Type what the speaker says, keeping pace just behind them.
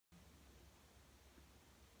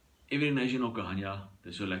Every Nation Okahandja,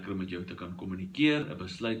 dit is so lekker om met jou te kan kommunikeer, 'n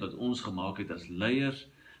besluit wat ons gemaak het as leiers.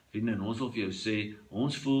 Vriende, en ons wil vir jou sê,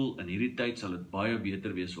 ons voel in hierdie tyd sal dit baie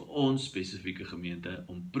beter wees vir ons spesifieke gemeente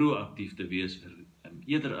om proaktief te wees,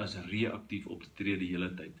 eerder as reaktief op te tree die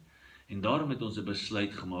hele tyd. En daarom het ons 'n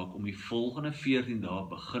besluit gemaak om die volgende 14 dae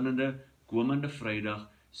beginnende komende Vrydag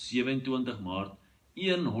 27 Maart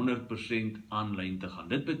 100% aanlyn te gaan.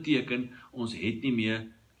 Dit beteken ons het nie meer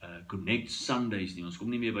Connect Sundays nie. Ons kom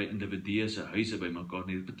nie meer by individue se huise by mekaar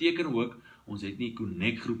nie. Dit beteken ook ons het nie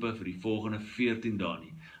Connect groepe vir die volgende 14 dae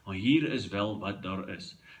nie. Maar hier is wel wat daar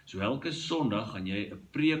is. So elke Sondag gaan jy 'n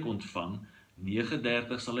preek ontvang.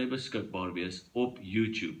 9:30 sal hy beskikbaar wees op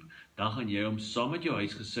YouTube. Dan gaan jy hom saam met jou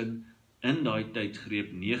huisgesin in daai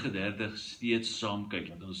tydsgreep 9:30 steeds saam kyk.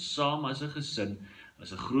 Dat ons saam as 'n gesin,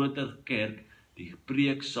 as 'n groter kerk, die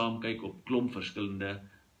preek saam kyk op klomp verskillende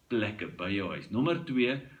plekke by jou huis. Nommer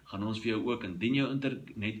 2, gaan ons vir jou ook, indien jou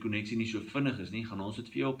internetkonneksie nie so vinnig is nie, gaan ons dit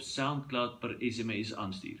vir jou op SoundCloud per SMS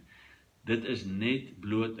aanstuur. Dit is net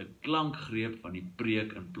bloot 'n klankgreep van die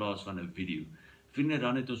preek in plaas van 'n video. Vriende,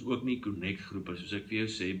 dan het ons ook nie Connect groepe, soos ek vir jou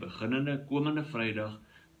sê, beginnende komende Vrydag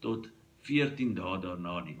tot 14 dae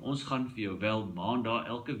daarna nie. Ons gaan vir jou wel maandag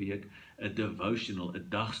elke week 'n devotional, 'n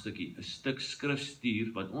dagstukkie, 'n stuk skrif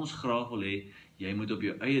stuur wat ons graag wil hê jy moet op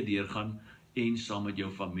jou eie deur gaan en saam met jou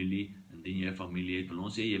familie, indien jy 'n familie het, wil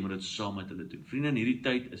ons sê jy moet dit saam met hulle doen. Vriende, in hierdie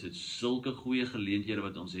tyd is dit sulke goeie geleenthede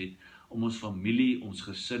wat ons het om ons familie, ons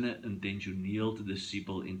gesinne intentioneel te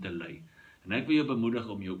disipel en te lei. En ek wil jou bemoedig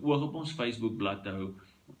om jou oog op ons Facebook bladsy te hou,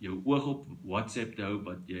 jou oog op WhatsApp te hou,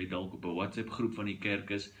 wat jy dalk op 'n WhatsApp groep van die kerk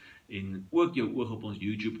is, en ook jou oog op ons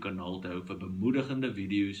YouTube kanaal te hou vir bemoedigende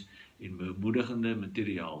video's en bemoedigende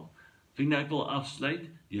materiaal. Vriende, ek wil afsluit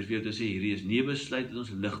deur vir jou te sê, hierdie is nie 'n besluit wat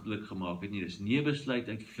ons ligtelik gemaak het nie, dis nie 'n besluit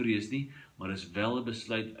uit vrees nie, maar is wel 'n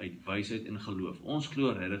besluit uit wysheid en geloof. Ons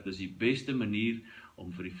glo regtig dis die beste manier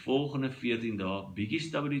om vir die volgende 14 dae bietjie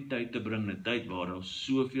stabiliteit te bring in 'n tyd waar daar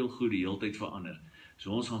soveel goed die hele tyd verander.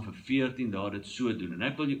 So ons gaan vir 14 dae dit so doen. En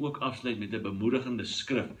ek wil jou ook afsluit met 'n bemoedigende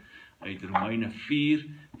skrif uit Romeine 4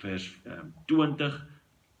 vers 20.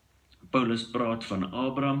 Paulus praat van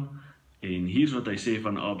Abraham en hier's wat hy sê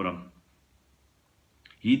van Abraham.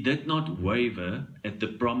 He did not waver at the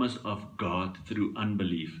promise of God through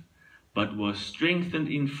unbelief, but was strengthened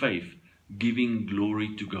in faith, giving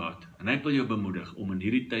glory to God. En ek wil jou bemoedig om in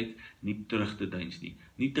hierdie tyd nie terug te deins nie,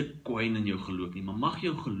 nie te kwyn in jou geloof nie, maar mag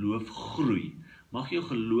jou geloof groei. Mag jou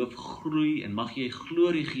geloof groei en mag jy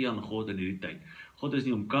glorie gee aan God in hierdie tyd. God is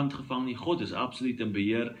nie omkant gevang nie, God is absoluut in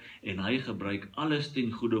beheer en hy gebruik alles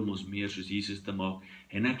ten goeie om ons meer soos Jesus te maak.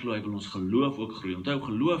 En ek glo hy wil ons geloof ook groei. Onthou,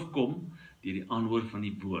 geloof kom deur die antwoord van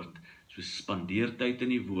die woord. So spandeer tyd in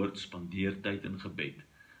die woord, spandeer tyd in gebed.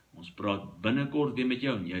 Ons praat binnekort weer met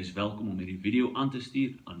jou en jy is welkom om hierdie video aan te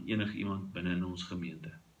stuur aan enige iemand binne in ons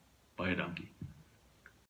gemeente. Baie dankie.